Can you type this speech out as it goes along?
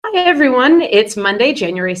Hi, everyone. It's Monday,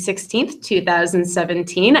 January 16th,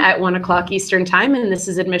 2017 at 1 o'clock Eastern Time, and this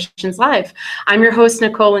is Admissions Live. I'm your host,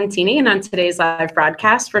 Nicole Lentini, and on today's live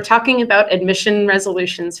broadcast, we're talking about admission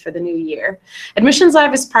resolutions for the new year. Admissions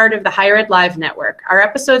Live is part of the Higher Ed Live network. Our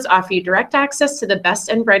episodes offer you direct access to the best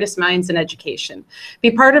and brightest minds in education.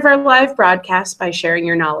 Be part of our live broadcast by sharing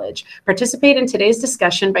your knowledge. Participate in today's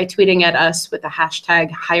discussion by tweeting at us with the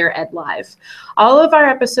hashtag HigherEdLive. All of our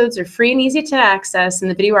episodes are free and easy to access in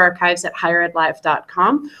the video archives at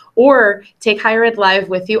higheredlive.com, or take Higher Ed Live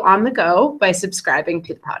with you on the go by subscribing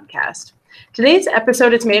to the podcast. Today's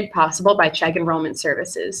episode is made possible by Chegg Enrollment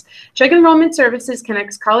Services. Chegg Enrollment Services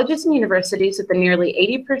connects colleges and universities with the nearly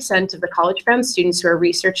 80% of the college-bound students who are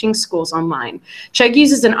researching schools online. Chegg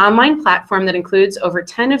uses an online platform that includes over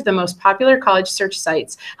 10 of the most popular college search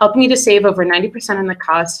sites, helping you to save over 90% on the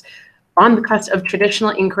cost of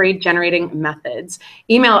traditional inquiry generating methods.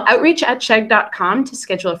 Email outreach@chegg.com to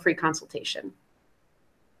schedule a free consultation.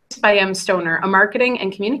 By M. Stoner, a marketing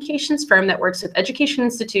and communications firm that works with education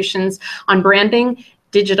institutions on branding,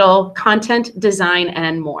 digital, content, design,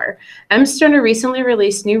 and more. M. Stoner recently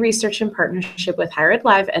released new research in partnership with Higher Ed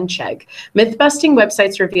Live and Chegg. Myth-busting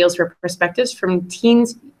websites reveals perspectives from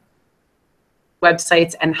teens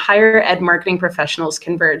websites and higher ed marketing professionals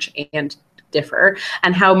converge and differ,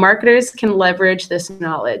 and how marketers can leverage this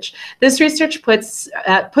knowledge. This research puts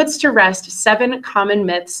to rest 7 common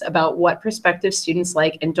myths about what prospective students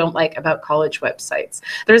like and don't like about college websites.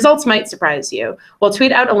 The results might surprise you. We'll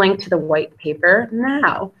tweet out a link to the white paper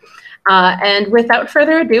now. And without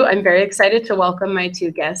further ado, I'm very excited to welcome my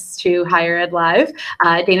 2 guests to Higher Ed Live.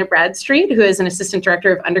 Dana Bradstreet, who is an Assistant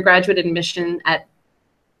Director of Undergraduate Admission at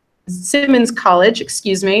Simmons College,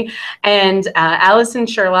 and Allison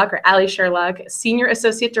Sherlock, or Allie Sherlock, Senior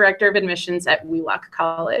Associate Director of Admissions at Wheelock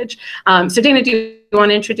College. So Dana, do you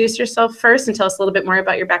want to introduce yourself first and tell us a little bit more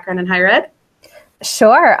about your background in higher ed?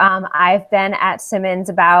 Sure. I've been at Simmons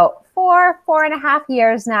about 4.5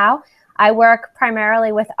 years now. I work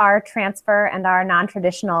primarily with our transfer and our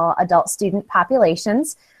non-traditional adult student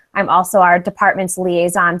populations. I'm also our department's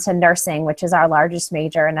liaison to nursing, which is our largest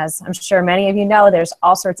major. And as I'm sure many of you know, there's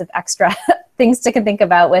all sorts of extra things to think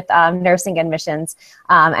about with nursing admissions.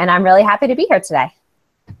 And I'm really happy to be here today.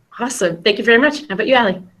 Awesome. Thank you very much. How about you,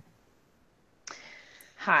 Allie?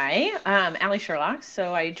 Hi, Allie Sherlock.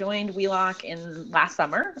 So I joined Wheelock last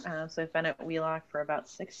summer. So I've been at Wheelock for about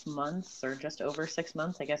 6 months, or just over 6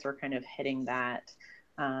 months. I guess we're kind of hitting that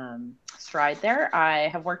stride there. I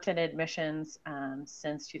have worked in admissions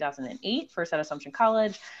since 2008, first at Assumption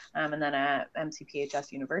College, and then at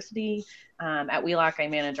MCPHS University. At Wheelock, I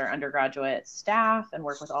manage our undergraduate staff and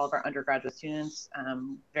work with all of our undergraduate students,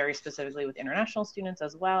 very specifically with international students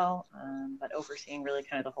as well, but overseeing really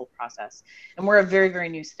kind of the whole process. And we're a very, very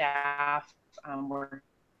new staff.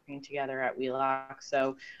 Working together at Wheelock.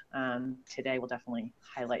 So today we'll definitely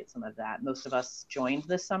highlight some of that. Most of us joined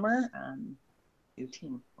this summer. New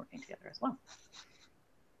team working together as well.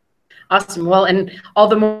 Awesome. Well, and all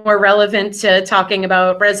the more relevant to talking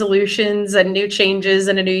about resolutions and new changes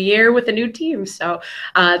in a new year with a new team. So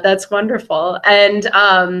that's wonderful. And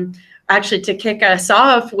actually, to kick us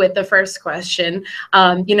off with the first question,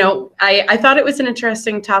 I thought it was an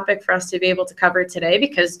interesting topic for us to be able to cover today,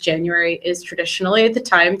 because January is traditionally the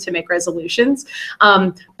time to make resolutions.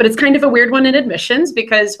 But it's kind of a weird one in admissions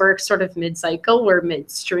because we're sort of mid-cycle, we're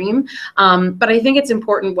midstream. But I think it's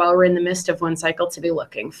important while we're in the midst of one cycle to be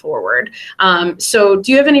looking forward. So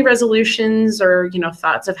do you have any resolutions or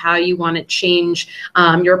thoughts of how you want to change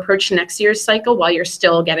your approach to next year's cycle while you're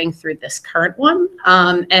still getting through this current one?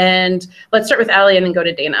 And let's start with Allie and then go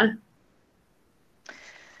to Dana.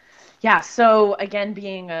 Yeah, so again,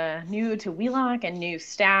 being new to Wheelock and new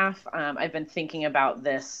staff, I've been thinking about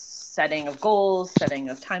this setting of goals, setting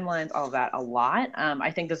of timelines, all of that a lot. I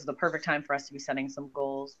think this is the perfect time for us to be setting some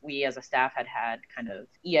goals. We as a staff had kind of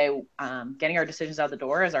EA getting our decisions out the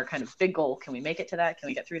door as our kind of big goal. Can we make it to that? Can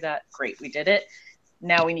we get through that? Great, we did it.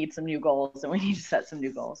 Now we need some new goals and we need to set some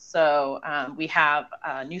new goals. So we have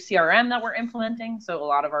a new CRM that we're implementing. So a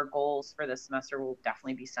lot of our goals for this semester will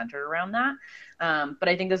definitely be centered around that. But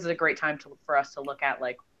I think this is a great time for us to look at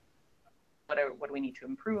what do we need to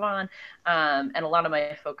improve on. And a lot of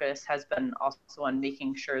my focus has been also on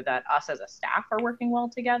making sure that us as a staff are working well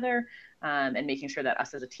together, and making sure that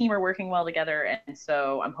us as a team are working well together. And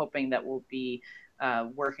so I'm hoping that we'll be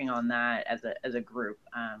working on that as a group.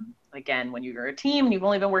 Again, when you're a team and you've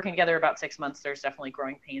only been working together about 6 months, there's definitely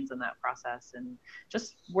growing pains in that process, and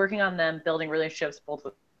just working on them, building relationships both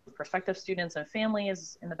with prospective students and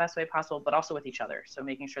families in the best way possible, but also with each other. So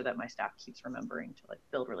making sure that my staff keeps remembering to like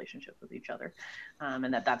build relationships with each other,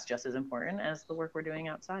 and that's just as important as the work we're doing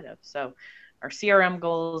outside of. So our CRM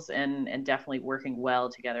goals and definitely working well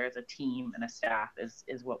together as a team and a staff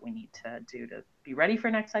is what we need to do to be ready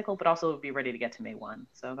for next cycle, but also be ready to get to May 1.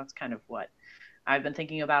 So that's kind of what I've been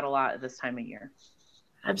thinking about a lot this time of year.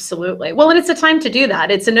 Absolutely. Well, and it's a time to do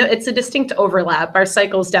that. It's a distinct overlap. Our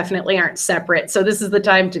cycles definitely aren't separate. So this is the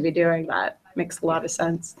time to be doing that. Makes a lot of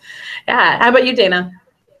sense. Yeah. How about you, Dana?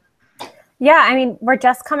 Yeah, I mean, we're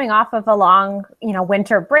just coming off of a long,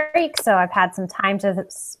 winter break. So I've had some time to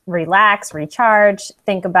relax, recharge,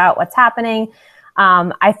 think about what's happening.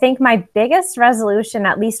 I think my biggest resolution,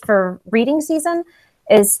 at least for reading season,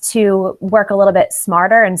 is to work a little bit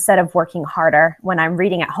smarter instead of working harder when I'm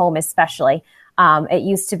reading at home, especially. It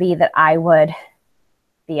used to be that I would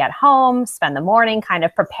be at home, spend the morning kind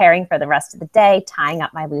of preparing for the rest of the day, tying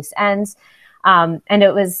up my loose ends. And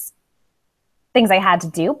it was things I had to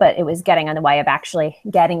do, but it was getting in the way of actually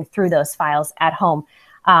getting through those files at home.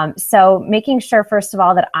 So making sure, first of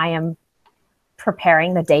all, that I am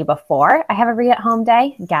preparing the day before I have a read at home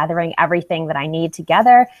day, gathering everything that I need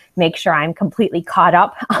together, make sure I'm completely caught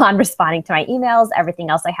up on responding to my emails, everything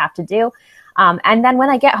else I have to do. And then when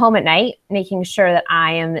I get home at night, making sure that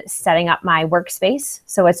I am setting up my workspace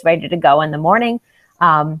so it's ready to go in the morning,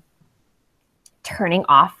 turning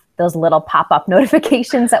off those little pop-up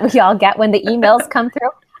notifications that we all get when the emails come through.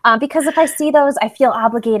 Because if I see those, I feel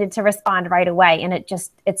obligated to respond right away, and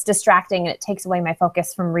it's distracting and it takes away my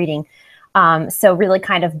focus from reading. So really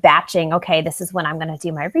kind of batching, okay, this is when I'm going to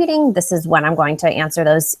do my reading. This is when I'm going to answer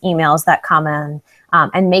those emails that come in,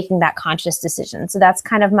 and making that conscious decision. So that's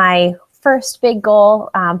kind of my first big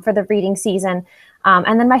goal for the reading season.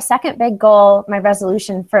 And then my second big goal, my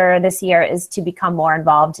resolution for this year, is to become more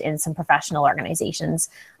involved in some professional organizations.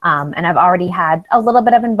 And I've already had a little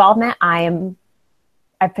bit of involvement.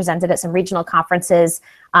 I've presented at some regional conferences.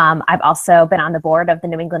 I've also been on the board of the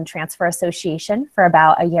New England Transfer Association for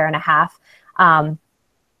about a year and a half.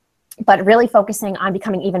 But really focusing on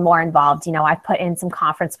becoming even more involved. I've put in some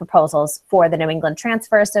conference proposals for the New England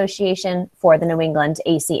Transfer Association, for the New England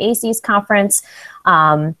ACAC's conference.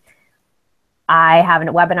 I have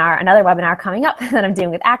another webinar coming up that I'm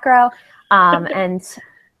doing with ACRO. And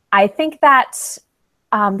I think that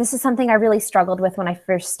this is something I really struggled with when I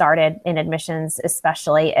first started in admissions,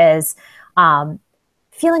 especially, is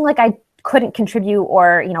feeling like I couldn't contribute,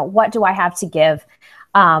 or, what do I have to give?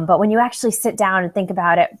 But when you actually sit down and think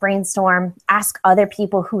about it, brainstorm, ask other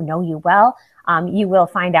people who know you well, you will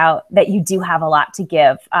find out that you do have a lot to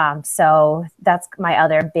give. So that's my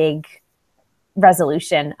other big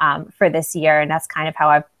resolution for this year. And that's kind of how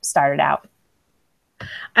I've started out.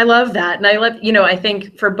 I love that. And I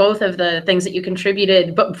think for both of the things that you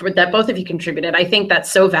contributed, I think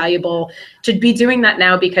that's so valuable to be doing that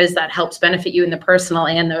now, because that helps benefit you in the personal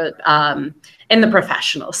and the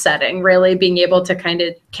professional setting, really being able to kind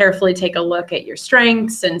of carefully take a look at your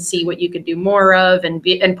strengths and see what you could do more of, and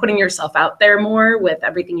putting yourself out there more with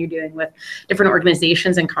everything you're doing with different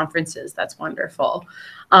organizations and conferences. That's wonderful.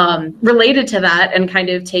 Related to that, and kind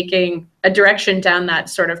of taking a direction down that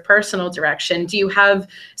sort of personal direction, do you have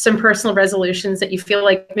some personal resolutions that you feel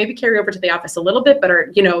like maybe carry over to the office a little bit, but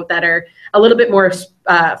are, that are a little bit more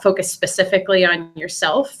focused specifically on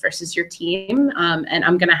yourself versus your team? And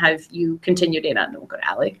I'm going to have you continue, Dana, and then we'll go to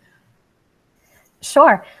Allie.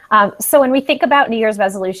 Sure. So when we think about New Year's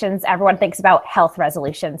resolutions, everyone thinks about health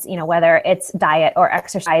resolutions, whether it's diet or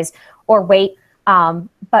exercise or weight.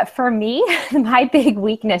 But for me, my big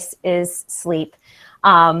weakness is sleep.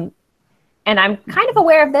 And I'm kind of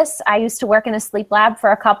aware of this. I used to work in a sleep lab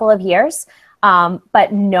for a couple of years.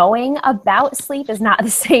 But knowing about sleep is not the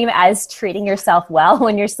same as treating yourself well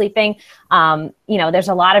when you're sleeping. There's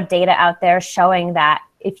a lot of data out there showing that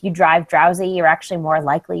if you drive drowsy, you're actually more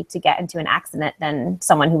likely to get into an accident than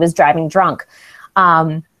someone who was driving drunk.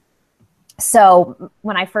 So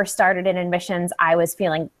when I first started in admissions, I was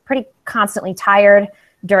feeling pretty constantly tired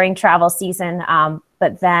during travel season.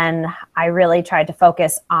 But then I really tried to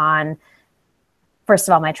focus on, first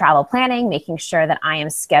of all, my travel planning, making sure that I am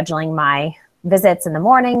scheduling my visits in the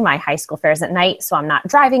morning, my high school fairs at night, so I'm not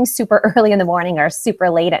driving super early in the morning or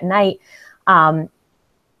super late at night.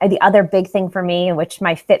 The other big thing for me, which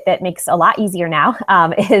my Fitbit makes a lot easier now,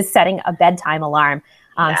 is setting a bedtime alarm.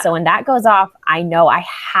 So when that goes off, I know I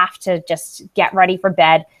have to just get ready for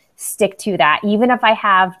bed, stick to that. Even if I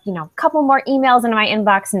have, a couple more emails in my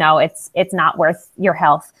inbox, no, it's not worth your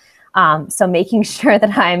health. So making sure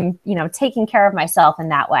that I'm, taking care of myself in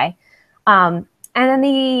that way. And then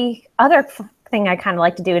the other thing I kind of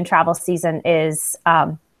like to do in travel season is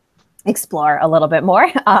explore a little bit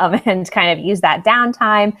more and kind of use that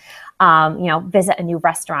downtime. Visit a new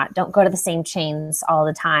restaurant. Don't go to the same chains all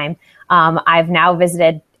the time. I've now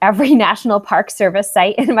visited every National Park Service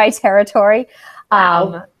site in my territory.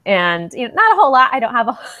 Wow. And not a whole lot. I don't have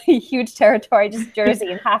a huge territory, just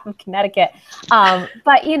Jersey and half of Connecticut.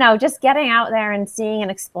 But just getting out there and seeing and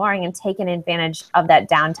exploring and taking advantage of that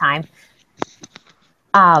downtime.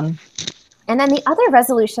 And then the other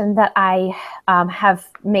resolution that I have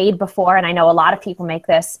made before, and I know a lot of people make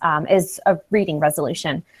this, is a reading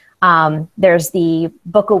resolution. There's the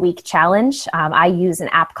Book a Week challenge. I use an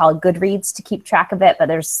app called Goodreads to keep track of it, but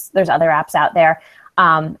there's other apps out there.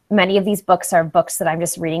 Many of these books are books that I'm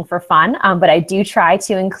just reading for fun, but I do try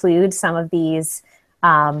to include some of these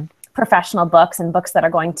professional books and books that are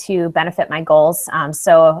going to benefit my goals.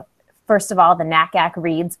 So first of all, the NACAC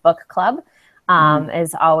Reads Book Club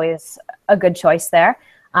is always a good choice there.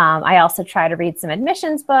 I also try to read some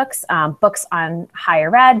admissions books, books on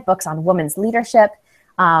higher ed, books on women's leadership.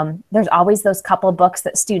 There's always those couple books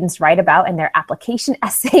that students write about in their application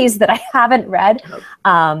essays that I haven't read.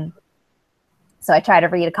 So I try to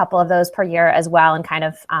read a couple of those per year as well, and kind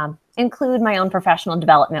of include my own professional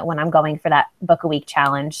development when I'm going for that Book a Week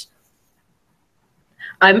challenge.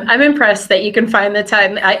 I'm impressed that you can find the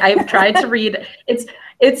time. I've tried to read.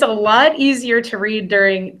 It's a lot easier to read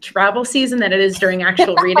during travel season than it is during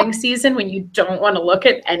actual reading season, when you don't want to look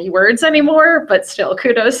at any words anymore. But still,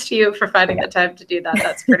 kudos to you for finding the time to do that.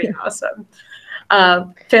 That's pretty awesome.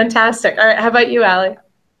 Fantastic. All right, how about you, Allie?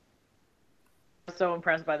 So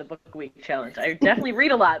impressed by the Book a Week challenge. I definitely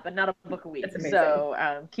read a lot, but not a book a week.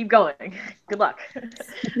 So keep going. Good luck.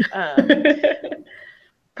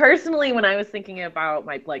 Personally, when I was thinking about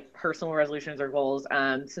my personal resolutions or goals,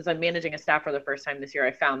 since I'm managing a staff for the first time this year,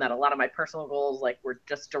 I found that a lot of my personal goals were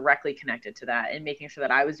just directly connected to that, and making sure that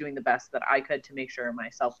I was doing the best that I could to make sure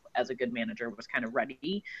myself as a good manager was kind of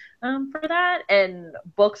ready for that. And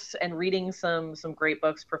books and reading some great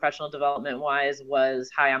books, professional development wise, was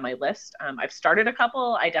high on my list. I've started a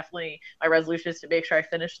couple. My resolution is to make sure I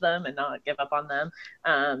finish them and not give up on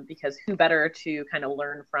them, because who better to kind of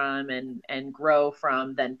learn from and grow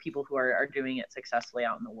from than people who are doing it successfully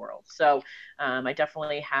out in the world. So I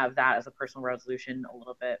definitely have that as a personal resolution a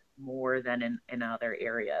little bit more than in other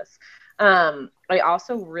areas. I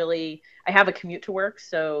also I have a commute to work,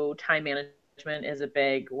 so time management is a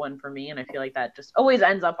big one for me. And I feel like that just always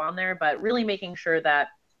ends up on there, but really making sure that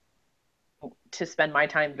to spend my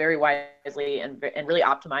time very wisely and really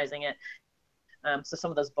optimizing it. So some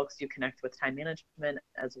of those books do connect with time management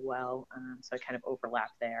as well. So I kind of overlap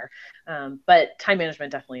there. But time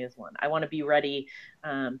management definitely is one. I want to be ready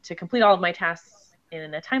to complete all of my tasks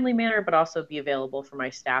in a timely manner, but also be available for my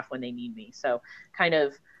staff when they need me. So kind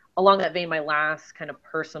of along that vein, my last kind of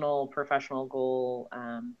personal professional goal,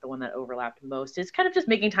 the one that overlapped most, is kind of just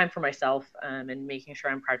making time for myself and making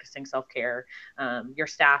sure I'm practicing self-care. Your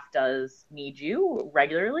staff does need you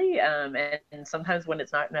regularly, and sometimes when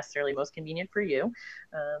it's not necessarily most convenient for you.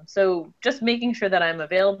 So just making sure that I'm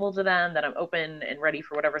available to them, that I'm open and ready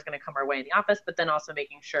for whatever's going to come our way in the office, but then also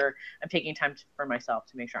making sure I'm taking time for myself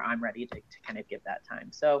to make sure I'm ready to kind of give that time.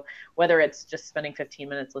 So whether it's just spending 15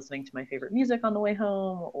 minutes listening to my favorite music on the way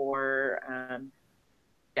home, or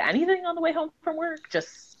anything on the way home from work,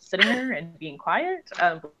 just sitting there and being quiet.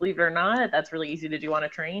 Believe it or not, that's really easy to do on a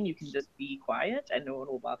train. You can just be quiet and no one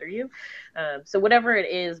will bother you. So whatever it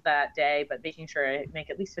is that day, but making sure I make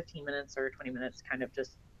at least 15 minutes or 20 minutes kind of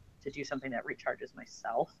just to do something that recharges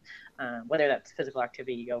myself, whether that's physical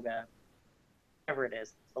activity, yoga, whatever it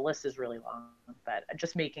is. The list is really long, but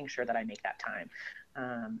just making sure that I make that time.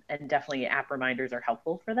 And definitely app reminders are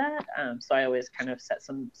helpful for that. So I always kind of set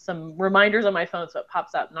some reminders on my phone so it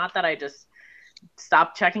pops up. Not that I just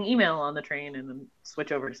stop checking email on the train and then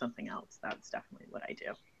switch over to something else. That's definitely what I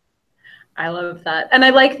do. I love that. And I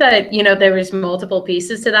like that, there was multiple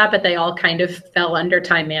pieces to that, but they all kind of fell under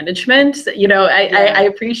time management. I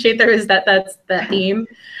appreciate that's the theme.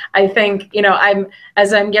 I think,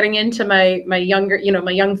 as I'm getting into my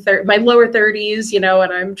lower 30s,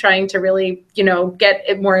 and I'm trying to really, get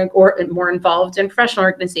it more involved in professional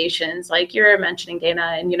organizations like you're mentioning,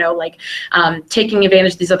 Dana, and, taking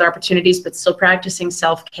advantage of these other opportunities, but still practicing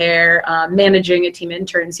self-care, managing a team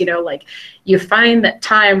interns, you find that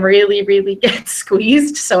time really, really gets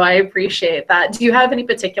squeezed. So I appreciate that. Do you have any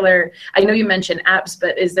particular, I know you mentioned apps,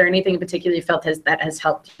 but is there anything in particular you felt that has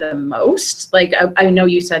helped the most? I know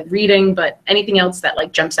you said reading, but anything else that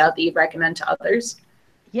jumps out that you'd recommend to others?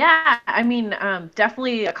 Yeah, I mean,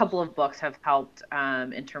 definitely a couple of books have helped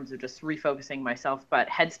in terms of just refocusing myself. But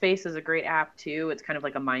Headspace is a great app too. It's kind of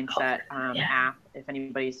like a mindset Yeah. app, if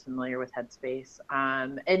anybody's familiar with Headspace.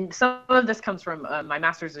 And some of this comes from my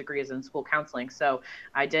master's degree is in school counseling. So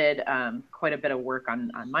I did quite a bit of work on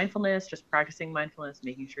mindfulness, just practicing mindfulness,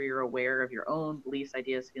 making sure you're aware of your own beliefs,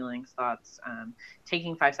 ideas, feelings, thoughts,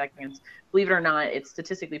 taking 5 seconds. Believe it or not, it's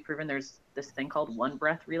statistically proven there's this thing called one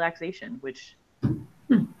breath relaxation, which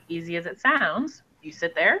easy as it sounds, you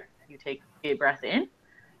sit there, you take a breath in,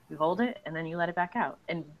 you hold it, and then you let it back out.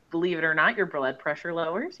 And believe it or not, your blood pressure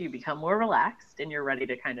lowers, you become more relaxed, and you're ready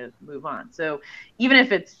to kind of move on. So even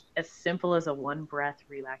if it's as simple as a one breath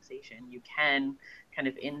relaxation, you can kind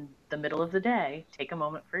of in the middle of the day take a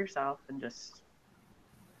moment for yourself and just.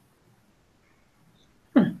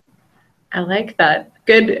 I like that.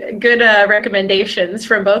 Good recommendations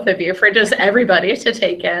from both of you for just everybody to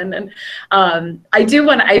take in. And I feel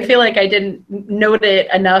like I didn't note it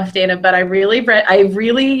enough, Dana, but I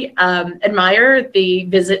really admire the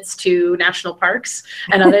visits to national parks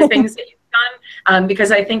and other things that you've done,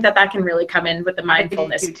 because I think that can really come in with the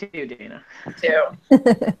mindfulness. You too, Dana. Too.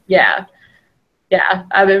 Yeah. Yeah,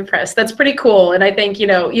 I'm impressed. That's pretty cool. And I think,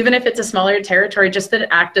 even if it's a smaller territory, just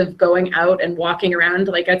the act of going out and walking around,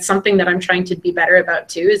 like that's something that I'm trying to be better about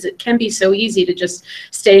too, is it can be so easy to just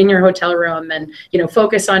stay in your hotel room and,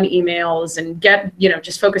 focus on emails and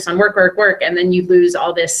just focus on work. And then you lose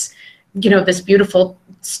all this, this beautiful,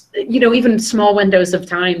 even small windows of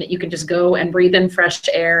time that you can just go and breathe in fresh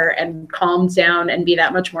air and calm down and be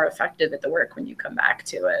that much more effective at the work when you come back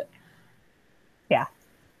to it. Yeah.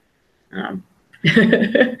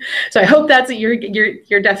 So I hope that's what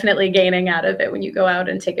you're definitely gaining out of it when you go out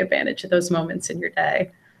and take advantage of those moments in your day.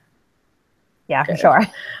 Yeah, for sure.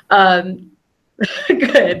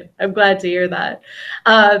 Good. I'm glad to hear that.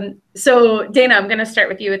 So Dana, I'm going to start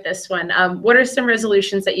with you with this one. What are some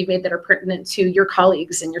resolutions that you've made that are pertinent to your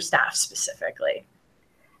colleagues and your staff specifically?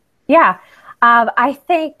 Yeah, I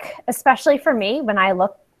think especially for me, when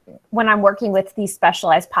I'm working with these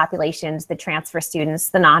specialized populations, the transfer students,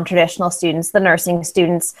 the non-traditional students, the nursing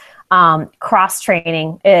students,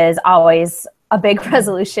 cross-training is always a big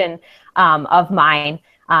resolution of mine.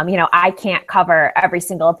 I can't cover every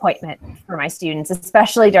single appointment for my students,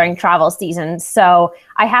 especially during travel seasons. So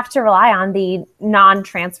I have to rely on the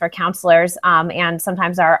non-transfer counselors and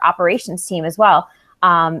sometimes our operations team as well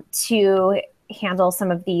to handle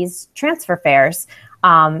some of these transfer fairs.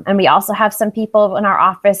 And we also have some people in our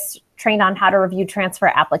office trained on how to review transfer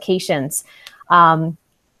applications.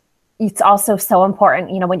 It's also so important,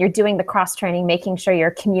 when you're doing the cross training, making sure you're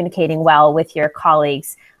communicating well with your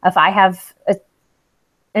colleagues. If I have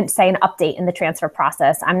an update in the transfer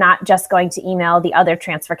process, I'm not just going to email the other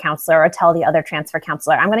transfer counselor or tell the other transfer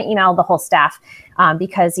counselor. I'm going to email the whole staff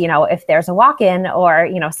because, if there's a walk-in or,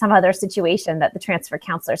 some other situation that the transfer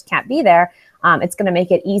counselors can't be there, it's going to make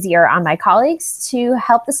it easier on my colleagues to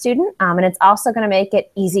help the student. And it's also going to make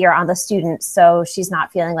it easier on the student so she's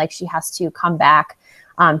not feeling like she has to come back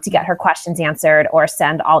to get her questions answered or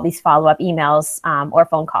send all these follow-up emails or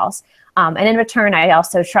phone calls. And in return, I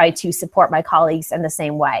also try to support my colleagues in the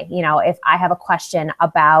same way. If I have a question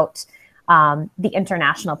about the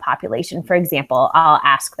international population, for example, I'll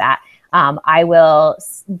ask that. I will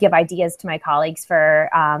give ideas to my colleagues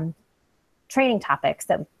for training topics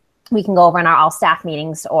that we can go over in our all staff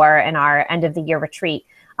meetings or in our end of the year retreat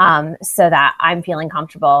so that I'm feeling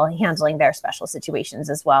comfortable handling their special situations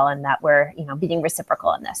as well. And that we're, being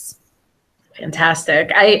reciprocal in this.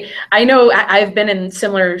 Fantastic. I know I've been in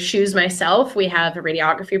similar shoes myself. We have a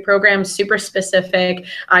radiography program, super specific.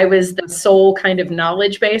 I was the sole kind of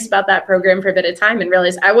knowledge base about that program for a bit of time and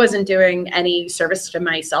realized I wasn't doing any service to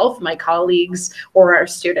myself, my colleagues, or our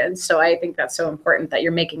students. So I think that's so important that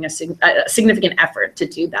you're making a significant effort to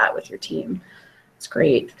do that with your team. It's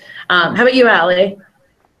great. How about you, Allie?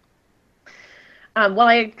 Well,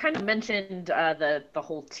 I kind of mentioned the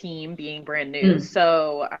whole team being brand new.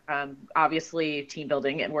 So obviously team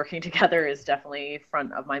building and working together is definitely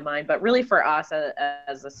front of my mind. But really for us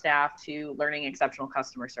as a staff to learning exceptional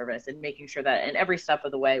customer service and making sure that in every step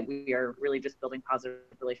of the way, we are really just building positive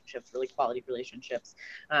relationships, really quality relationships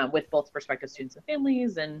with both prospective students and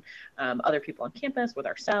families and other people on campus, with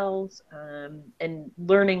ourselves, and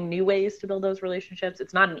learning new ways to build those relationships.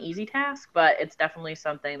 It's not an easy task, but it's definitely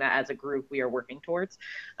something that as a group we are working towards,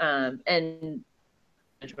 and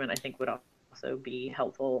management I think would also be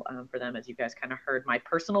helpful for them, as you guys kind of heard my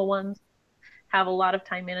personal ones have a lot of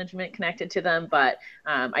time management connected to them, but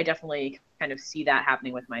I definitely kind of see that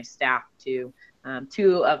happening with my staff too.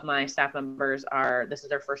 Two of my staff members this is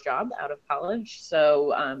their first job out of college.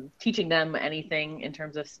 So teaching them anything in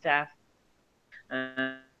terms of staff,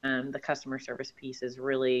 the customer service piece is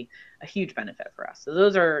really a huge benefit for us. So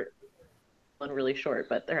those are really short,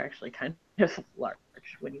 but they're actually kind of large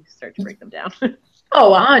when you start to break them down.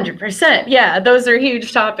 Oh, 100%. Yeah, those are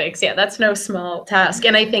huge topics. Yeah, that's no small task.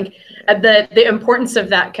 And I think the importance of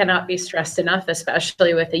that cannot be stressed enough,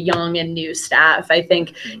 especially with a young and new staff. I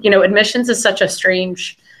think, admissions is such a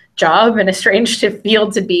strange job and a strange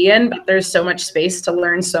field to be in, but there's so much space to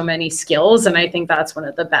learn so many skills. And I think that's one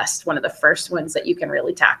of the first ones that you can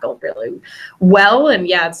really tackle really well. And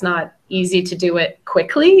yeah, it's not easy to do it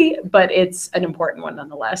quickly, but it's an important one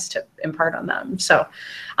nonetheless to impart on them. So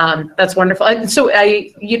that's wonderful. And so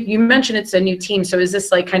you mentioned it's a new team. So is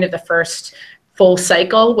this like kind of the first full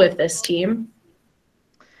cycle with this team?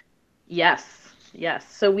 Yes.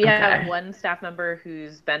 So we have one staff member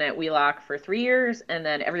who's been at Wheelock for 3 years, and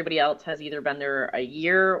then everybody else has either been there a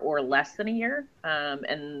year or less than a year.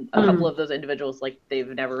 And a couple of those individuals, like they've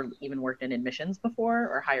never even worked in admissions before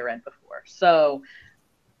or higher ed before. So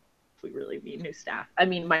we really need new staff. I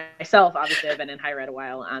mean, myself, obviously, I've been in higher ed a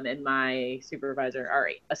while, and my supervisor, our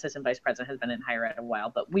assistant vice president, has been in higher ed a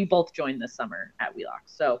while, but we both joined this summer at Wheelock.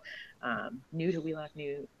 So new to Wheelock,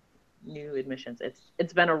 new admissions.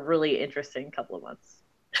 It's been a really interesting couple of months.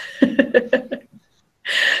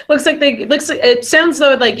 It sounds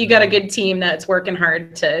though like you got a good team that's working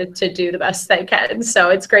hard to do the best they can. So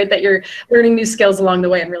it's great that you're learning new skills along the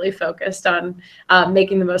way and really focused on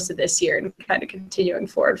making the most of this year and kind of continuing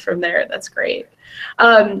forward from there. That's great.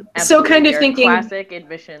 So kind of thinking classic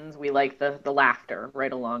admissions, we like the laughter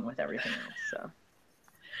right along with everything else. So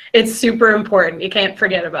it's super important. You can't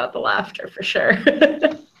forget about the laughter for sure.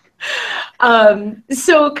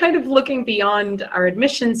 So kind of looking beyond our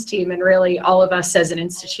admissions team and really all of us as an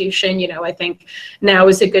institution, I think now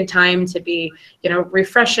is a good time to be,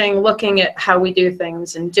 refreshing, looking at how we do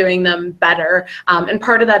things and doing them better. And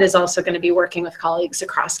part of that is also going to be working with colleagues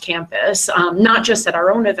across campus, not just at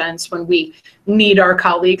our own events when we need our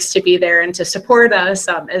colleagues to be there and to support us,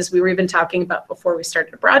 as we were even talking about before we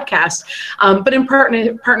started to broadcast, but in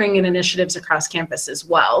partnering in initiatives across campus as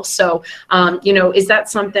well. So, is that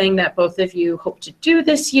something that both of you hope to do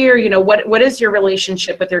this year? What is your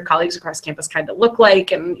relationship with your colleagues across campus kind of look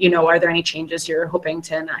like? And, are there any changes you're hoping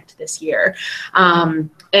to enact this year?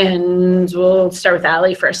 And we'll start with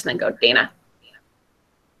Allie first and then go to Dana.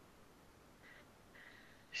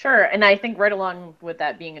 Sure. And I think right along with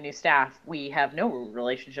that being a new staff, we have no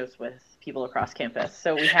relationships with people across campus.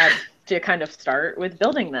 So we had to kind of start with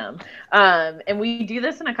building them. And we do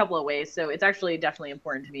this in a couple of ways. So it's actually definitely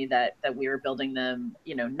important to me that we are building them,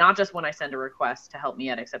 not just when I send a request to help me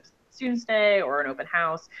at Accepted Students Day or an open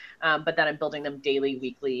house, but that I'm building them daily,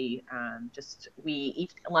 weekly. We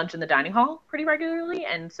eat lunch in the dining hall pretty regularly.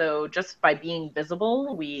 And so just by being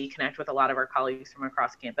visible, we connect with a lot of our colleagues from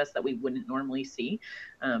across campus that we wouldn't normally see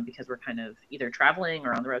because we're kind of either traveling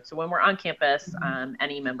or on the road. So when we're on campus,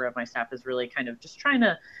 any member of my staff is really kind of just trying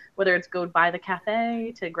to, whether it's go by the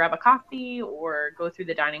cafe to grab a coffee or go through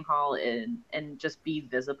the dining hall and just be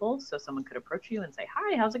visible. So someone could approach you and say,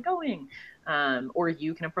 hi, how's it going? Or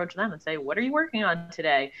you can approach them and say, what are you working on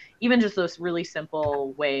today? Even just those really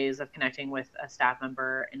simple ways of connecting with a staff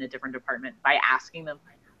member in a different department by asking them.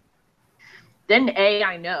 Then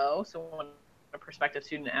I know, so when a prospective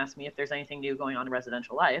student asks me if there's anything new going on in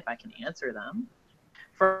residential life, I can answer them.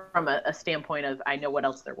 From a standpoint of I know what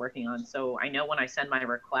else they're working on. So I know when I send my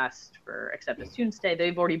request for Accepted Students Day,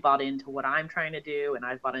 they've already bought into what I'm trying to do and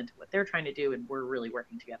I've bought into what they're trying to do, and we're really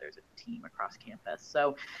working together as a team across campus.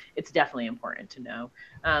 So it's definitely important to know.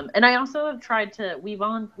 And I also have tried to, we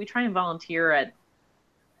try and volunteer at,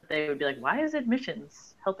 they would be like, why is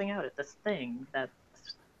admissions helping out at this thing that's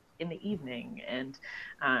in the evening? And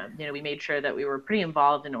we made sure that we were pretty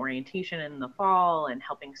involved in orientation in the fall and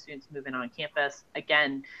helping students move in on campus.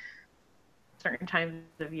 Again, certain times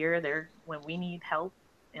of year when we need help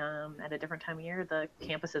at a different time of year, the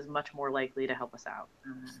campus is much more likely to help us out,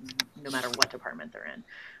 no matter what department they're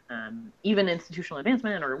in. Even institutional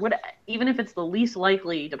advancement or even if it's the least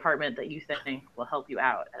likely department that you think will help you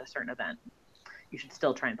out at a certain event, you should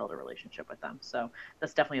still try and build a relationship with them. So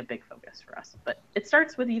that's definitely a big focus for us. But it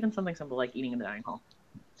starts with even something simple like eating in the dining hall.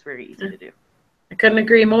 It's very easy to do. I couldn't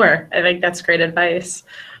agree more. I think that's great advice.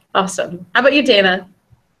 Awesome. How about you, Dana?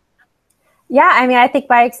 Yeah, I think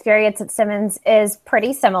my experience at Simmons is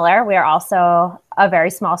pretty similar. We are also a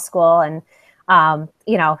very small school, and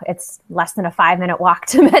it's less than a 5-minute walk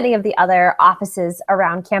to many of the other offices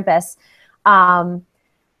around campus.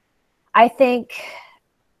 I think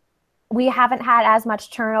we haven't had as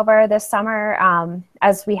much turnover this summer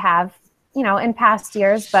as we have, in past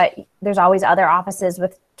years, but there's always other offices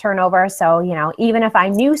with turnover. So, even if I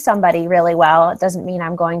knew somebody really well, it doesn't mean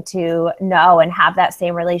I'm going to know and have that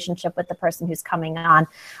same relationship with the person who's coming on.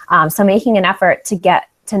 So making an effort to get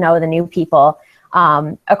to know the new people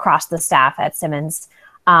across the staff at Simmons.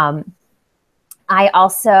 I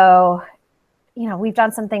also, we've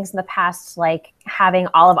done some things in the past, like having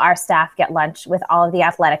all of our staff get lunch with all of the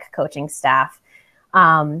athletic coaching staff.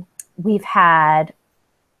 We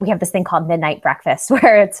have this thing called midnight breakfast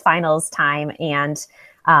where it's finals time and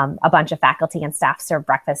a bunch of faculty and staff serve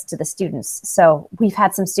breakfast to the students. So we've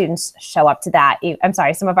had some students show up to that.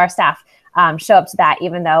 Some of our staff show up to that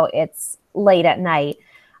even though it's late at night.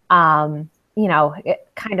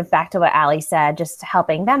 Kind of back to what Allie said, just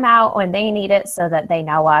helping them out when they need it so that they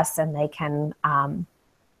know us and they can,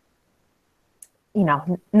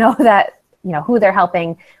 know that, who they're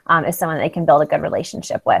helping is someone they can build a good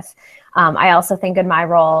relationship with. I also think in my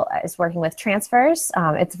role is working with transfers.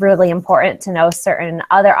 It's really important to know certain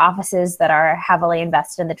other offices that are heavily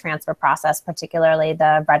invested in the transfer process, particularly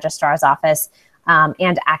the registrar's office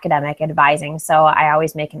and academic advising. So I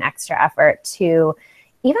always make an extra effort to,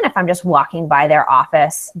 even if I'm just walking by their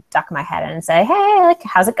office, duck my head in and say, hey,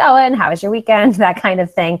 how's it going? How was your weekend? That kind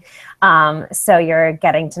of thing. So you're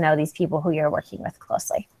getting to know these people who you're working with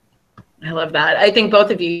closely. I love that. I think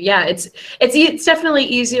both of you, it's definitely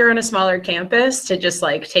easier on a smaller campus to just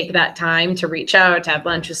take that time to reach out, to have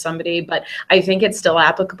lunch with somebody. But I think it's still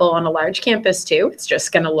applicable on a large campus too. It's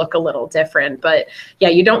just going to look a little different. But yeah,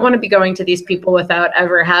 you don't want to be going to these people without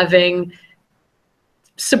ever having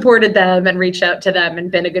supported them and reached out to them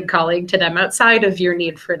and been a good colleague to them outside of your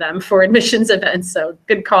need for them for admissions events. So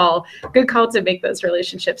good call to make those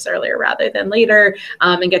relationships earlier rather than later,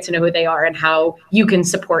 and get to know who they are and how you can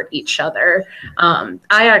support each other.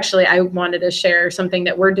 I wanted to share something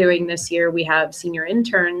that we're doing this year. We have senior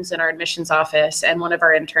interns in our admissions office, and one of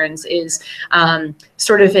our interns is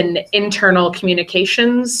sort of an internal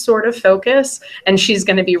communications sort of focus, and she's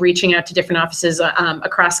going to be reaching out to different offices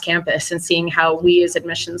across campus and seeing how we as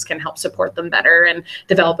admissions can help support them better and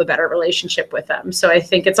develop a better relationship with them. So I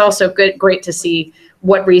think it's also great to see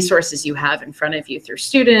what resources you have in front of you through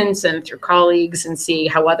students and through colleagues, and see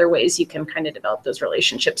how other ways you can kind of develop those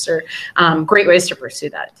relationships are great ways to pursue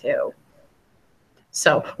that too.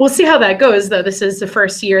 So we'll see how that goes, though. This is the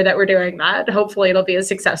first year that we're doing that. Hopefully it'll be as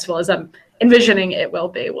successful as I'm envisioning it will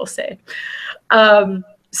be, we'll see.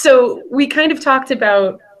 So we kind of talked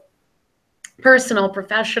about personal,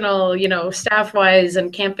 professional, staff-wise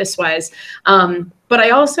and campus-wise. But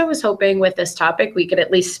I also was hoping with this topic, we could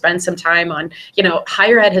at least spend some time on,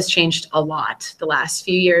 higher ed has changed a lot the last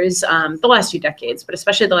few years, the last few decades, but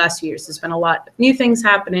especially the last few years. There's been a lot of new things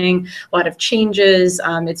happening, a lot of changes.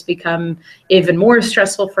 It's become even more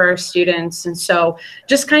stressful for our students. And so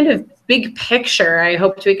just kind of big picture, I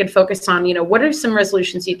hoped we could focus on, what are some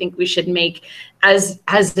resolutions you think we should make as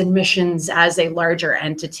admissions as a larger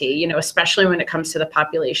entity, especially when it comes to the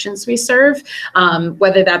populations we serve,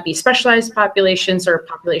 whether that be specialized populations or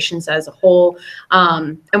populations as a whole.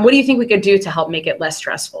 And what do you think we could do to help make it less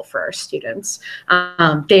stressful for our students?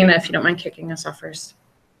 Dana, if you don't mind kicking us off first.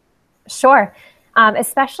 Sure.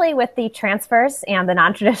 Especially with the transfers and the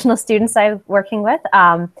non-traditional students I'm working with.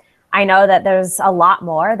 I know that there's a lot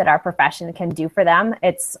more that our profession can do for them.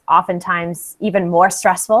 It's oftentimes even more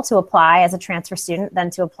stressful to apply as a transfer student than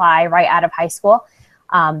to apply right out of high school.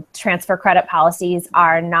 Transfer credit policies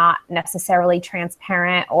are not necessarily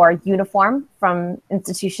transparent or uniform from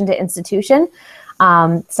institution to institution.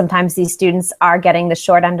 Sometimes these students are getting the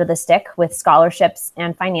short end of the stick with scholarships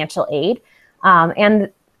and financial aid. And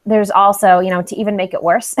there's also, to even make it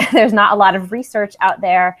worse, there's not a lot of research out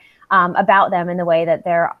there about them in the way that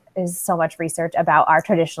there is so much research about our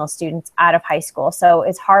traditional students out of high school. So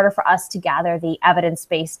it's harder for us to gather the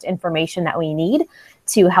evidence-based information that we need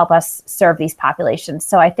to help us serve these populations.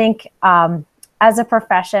 So I think as a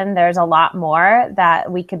profession, there's a lot more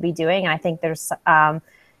that we could be doing. And I think there's,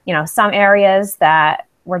 some areas that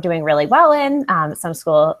we're doing really well in,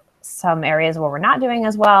 some areas where we're not doing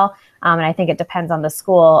as well. And I think it depends on the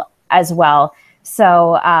school as well.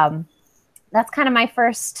 So that's kind of my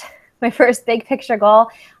first big picture goal.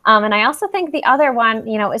 And I also think the other one,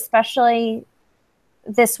 especially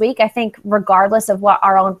this week, I think regardless of what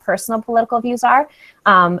our own personal political views are,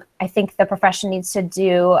 I think the profession needs to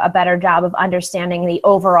do a better job of understanding the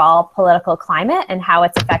overall political climate and how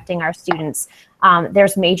it's affecting our students.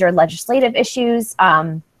 There's major legislative issues,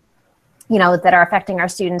 that are affecting our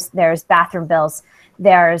students. There's bathroom bills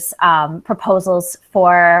There's proposals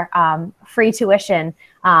for free tuition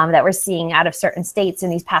that we're seeing out of certain states in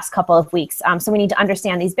these past couple of weeks. So we need to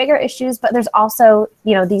understand these bigger issues, but there's also,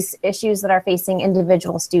 these issues that are facing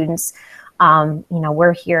individual students.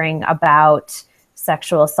 We're hearing about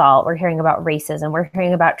sexual assault, we're hearing about racism, we're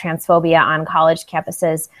hearing about transphobia on college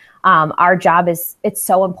campuses. Our job it's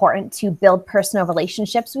so important to build personal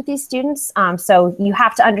relationships with these students. So you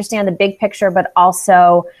have to understand the big picture, but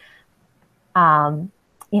also,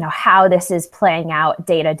 how this is playing out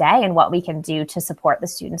day to day and what we can do to support the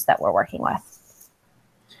students that we're working with.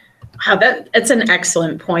 Wow, that's an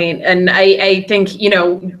excellent point. And I think,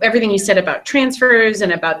 everything you said about transfers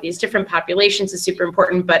and about these different populations is super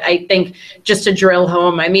important. But I think just to drill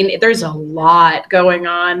home, there's a lot going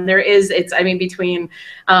on. Between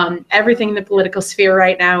everything in the political sphere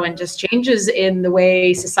right now and just changes in the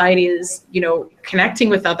way society is, connecting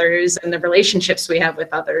with others and the relationships we have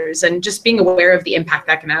with others, and just being aware of the impact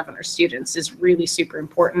that can have on our students is really super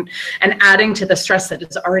important. And adding to the stress that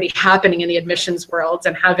is already happening in the admissions world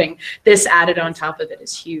and having this added on top of it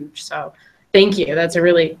is huge. So thank you. That's a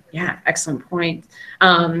really, excellent point.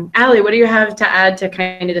 Allie, what do you have to add to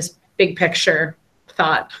kind of this big picture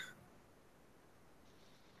thought?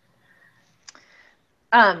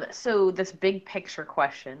 So this big picture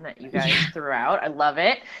question that you guys threw out, I love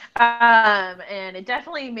it. And it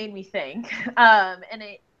definitely made me think. And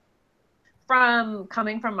it,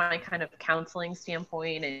 coming from my kind of counseling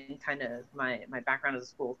standpoint and kind of my background as a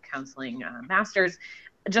school counseling master's,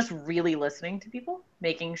 just really listening to people,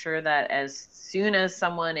 making sure that as soon as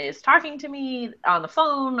someone is talking to me on the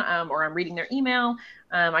phone or I'm reading their email,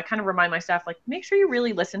 I kind of remind my staff, make sure you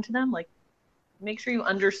really listen to them. Make sure you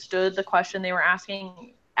understood the question they were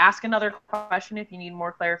asking. Ask another question if you need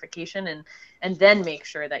more clarification, and then make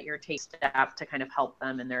sure that you're taking steps to kind of help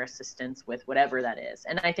them in their assistance with whatever that is.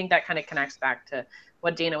 And I think that kind of connects back to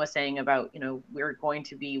what Dana was saying about, we're going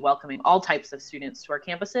to be welcoming all types of students to our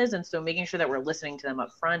campuses. And so making sure that we're listening to them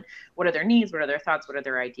up front. What are their needs? What are their thoughts? What are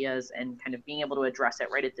their ideas? And kind of being able to address it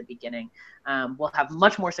right at the beginning. We'll have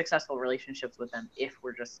much more successful relationships with them if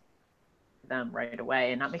we're just them right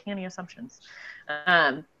away and not making any assumptions.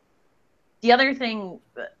 The other thing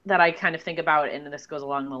that I kind of think about, and this goes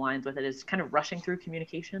along the lines with it, is kind of rushing through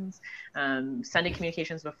communications, sending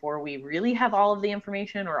communications before we really have all of the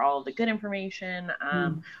information or all of the good information,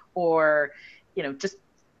 or, just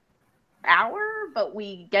hour, but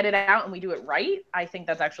we get it out and we do it right. I think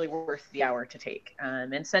that's actually worth the hour to take.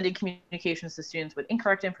 And sending communications to students with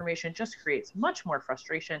incorrect information just creates much more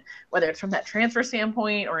frustration, whether it's from that transfer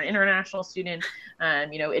standpoint or an international student.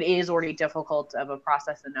 It is already difficult of a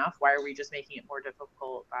process enough. Why are we just making it more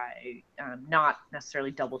difficult by not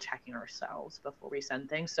necessarily double checking ourselves before we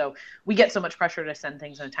send things? So we get so much pressure to send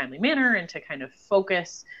things in a timely manner and to kind of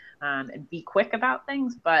focus and be quick about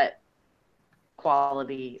things, but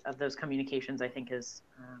quality of those communications, I think, is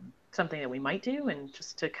something that we might do, and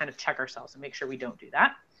just to kind of check ourselves and make sure we don't do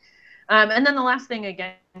that. And then the last thing,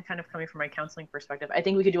 again, kind of coming from my counseling perspective, I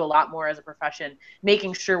think we could do a lot more as a profession,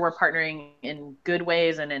 making sure we're partnering in good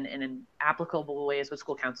ways and in applicable ways with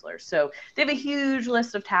school counselors. So they have a huge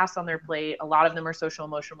list of tasks on their plate. A lot of them are social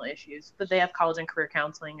emotional issues, but they have college and career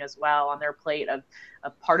counseling as well on their plate of a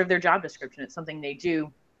part of their job description. It's something they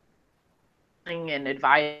do. And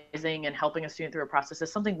advising and helping a student through a process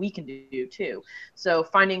is something we can do too. So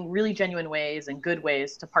finding really genuine ways and good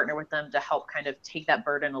ways to partner with them to help kind of take that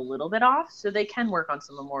burden a little bit off, so they can work on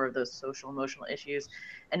some more of those social emotional issues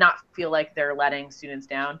and not feel like they're letting students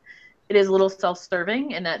down. It is a little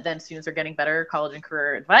self-serving in that then students are getting better college and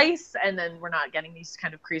career advice, and then we're not getting these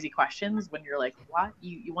kind of crazy questions when you're like, what?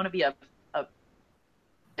 You want to be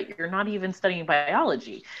you're not even studying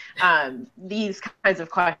biology. These kinds of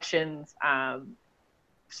questions,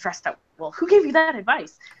 stressed out. Well, who gave you that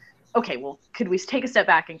advice? Okay, well, could we take a step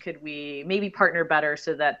back and could we maybe partner better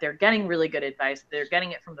so that they're getting really good advice, they're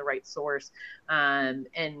getting it from the right source, and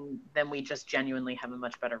then we just genuinely have a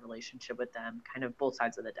much better relationship with them, kind of both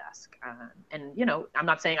sides of the desk. And, I'm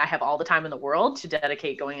not saying I have all the time in the world to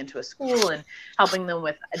dedicate going into a school and helping them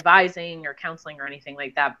with advising or counseling or anything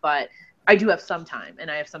like that, but I do have some time,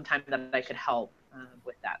 and I have some time that I could help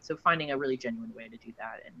with that. So finding a really genuine way to do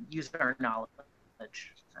that and use our knowledge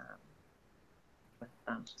with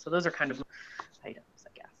them. So those are kind of items, I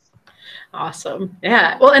guess. Awesome.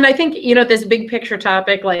 Yeah. Well, and I think, this big picture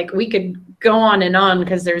topic, we could go on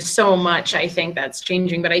because there's so much I think that's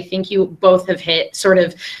changing, but I think you both have hit sort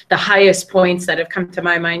of the highest points that have come to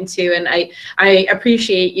my mind too. And I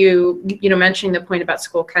appreciate you mentioning the point about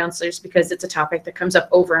school counselors, because it's a topic that comes up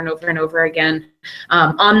over and over and over again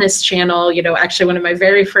on this channel. Actually one of my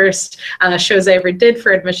very first shows I ever did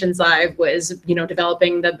for Admissions Live was,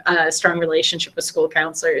 developing the strong relationship with school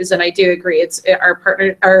counselors. And I do agree, it's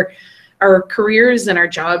our careers and our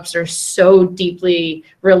jobs are so deeply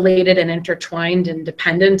related and intertwined and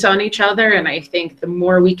dependent on each other. And I think the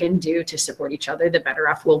more we can do to support each other, the better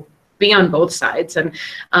off we'll be on both sides. And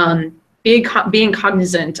being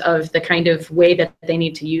cognizant of the kind of way that they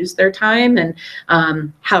need to use their time and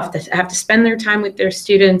have to spend their time with their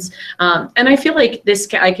students. And I feel like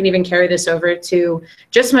I can even carry this over to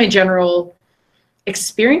just my general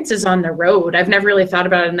experiences on the road. I've never really thought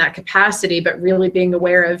about it in that capacity, but really being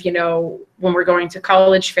aware of, when we're going to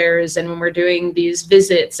college fairs and when we're doing these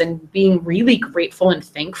visits, and being really grateful and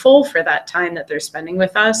thankful for that time that they're spending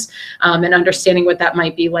with us, and understanding what that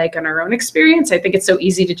might be like on our own experience. I think it's so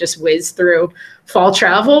easy to just whiz through fall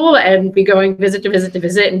travel and be going visit to visit to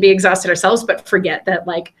visit and be exhausted ourselves, but forget that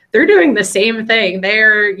they're doing the same thing.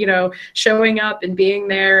 They're, showing up and being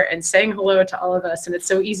there and saying hello to all of us. And it's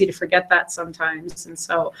so easy to forget that sometimes. And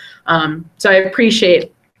so I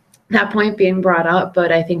appreciate that point being brought up,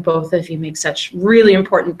 but I think both of you make such really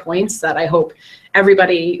important points that I hope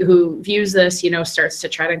everybody who views this, starts to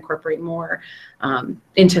try to incorporate more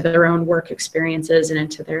into their own work experiences and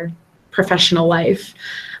into their professional life.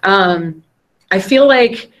 I feel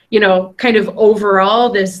like, kind of overall,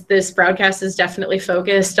 this broadcast is definitely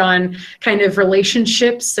focused on kind of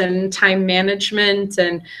relationships and time management,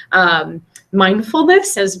 and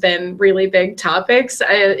mindfulness has been really big topics.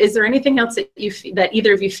 Is there anything else that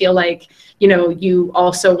either of you feel like, you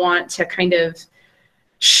also want to kind of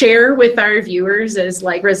share with our viewers as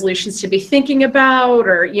resolutions to be thinking about,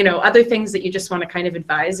 or, other things that you just want to kind of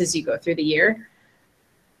advise as you go through the year?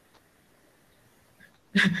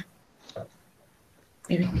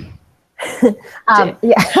 Maybe.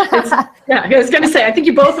 Yeah. I was going to say, I think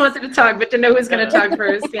you both wanted to talk, but to know who's going to talk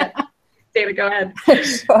first. Yeah. Dana, go ahead.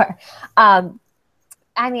 Sure.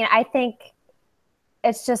 I think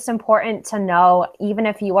it's just important to know, even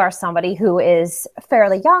if you are somebody who is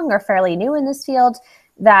fairly young or fairly new in this field,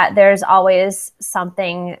 that there's always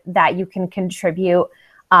something that you can contribute.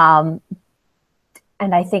 And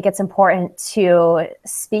I think it's important to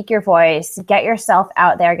speak your voice, get yourself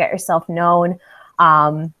out there, get yourself known.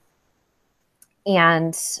 And,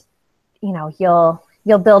 you'll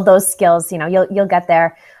build those skills, you'll get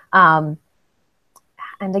there. And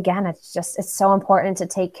again, it's so important to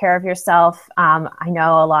take care of yourself. I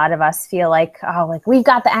know a lot of us feel like we've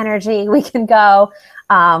got the energy, we can go,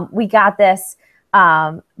 we got this.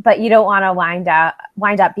 But you don't want to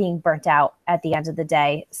wind up being burnt out at the end of the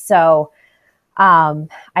day. So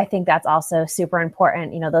I think that's also super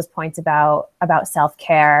important. Those points about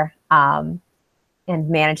self-care, and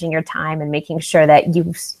managing your time and making sure that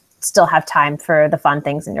you still have time for the fun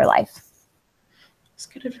things in your life. That's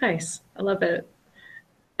good advice. I love it.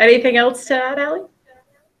 Anything else to add, Allie?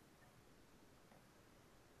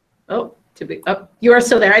 Oh, you are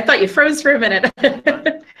still there. I thought you froze for a minute.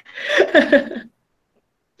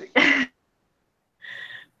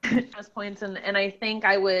 Points, and I think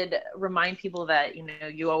I would remind people that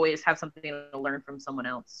you always have something to learn from someone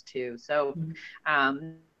else too. So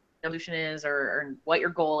solution is, or what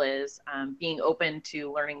your goal is, being open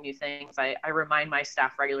to learning new things. I remind my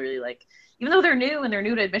staff regularly, even though they're new and they're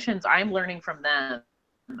new to admissions, I'm learning from them.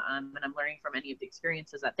 And I'm learning from any of the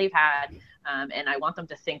experiences that they've had. And I want them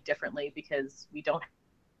to think differently, because we don't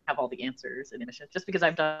have all the answers in admissions. Just because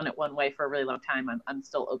I've done it one way for a really long time, I'm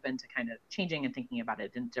still open to kind of changing and thinking about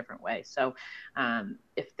it in a different way. So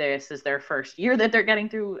if this is their first year that they're getting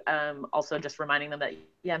through, also just reminding them that,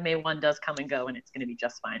 May 1 does come and go, and it's going to be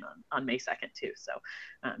just fine on May 2nd too. So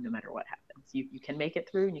no matter what happens, you can make it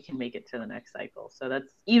through, and you can make it to the next cycle. So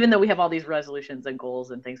that's, even though we have all these resolutions and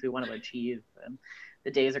goals and things we want to achieve, the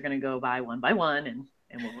days are going to go by one, and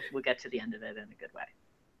we'll get to the end of it in a good way.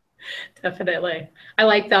 Definitely. I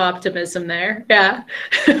like the optimism there. Yeah.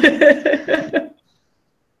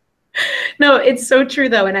 No, it's so true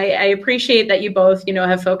though. And I appreciate that you both,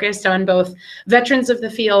 have focused on both veterans of the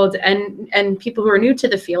field and people who are new to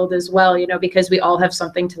the field as well, because we all have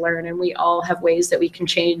something to learn, and we all have ways that we can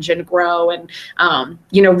change and grow, and,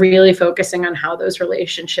 really focusing on how those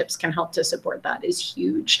relationships can help to support that is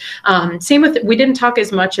huge. Same with, we didn't talk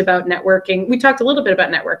as much about networking. We talked a little bit about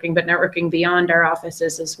networking, but networking beyond our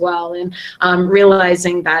offices as well. And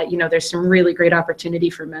realizing that, there's some really great opportunity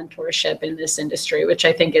for mentorship in this industry, which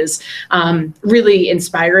I think is really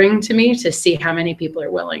inspiring to me to see how many people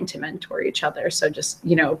are willing to mentor each other. So just,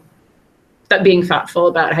 that being thoughtful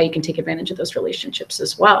about how you can take advantage of those relationships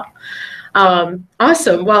as well.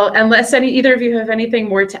 Awesome. Well, unless either of you have anything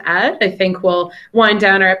more to add, I think we'll wind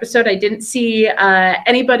down our episode. I didn't see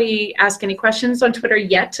anybody ask any questions on Twitter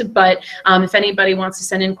yet, but if anybody wants to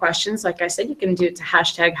send in questions, like I said, you can do it to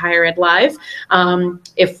 #HigherEdLive.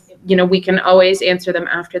 If we can always answer them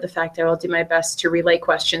after the fact. I will do my best to relay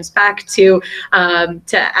questions back to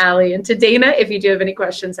Allie and to Dana if you do have any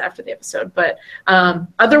questions after the episode. But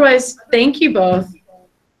otherwise, thank you both.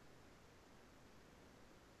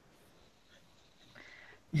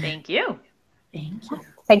 Thank you. Thank you.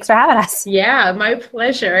 Thanks for having us. Yeah, my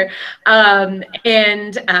pleasure.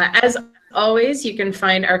 As always, you can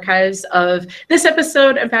find archives of this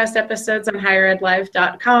episode and past episodes on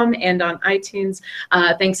higheredlive.com and on iTunes.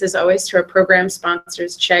 Thanks as always to our program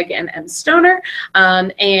sponsors, Chegg and M. Stoner.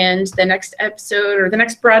 And the next episode or the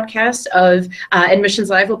next broadcast of Admissions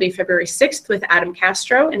Live will be February 6th with Adam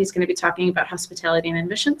Castro, and he's going to be talking about hospitality and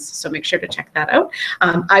admissions. So make sure to check that out.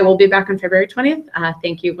 I will be back on February 20th.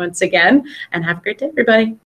 Thank you once again, and have a great day, everybody.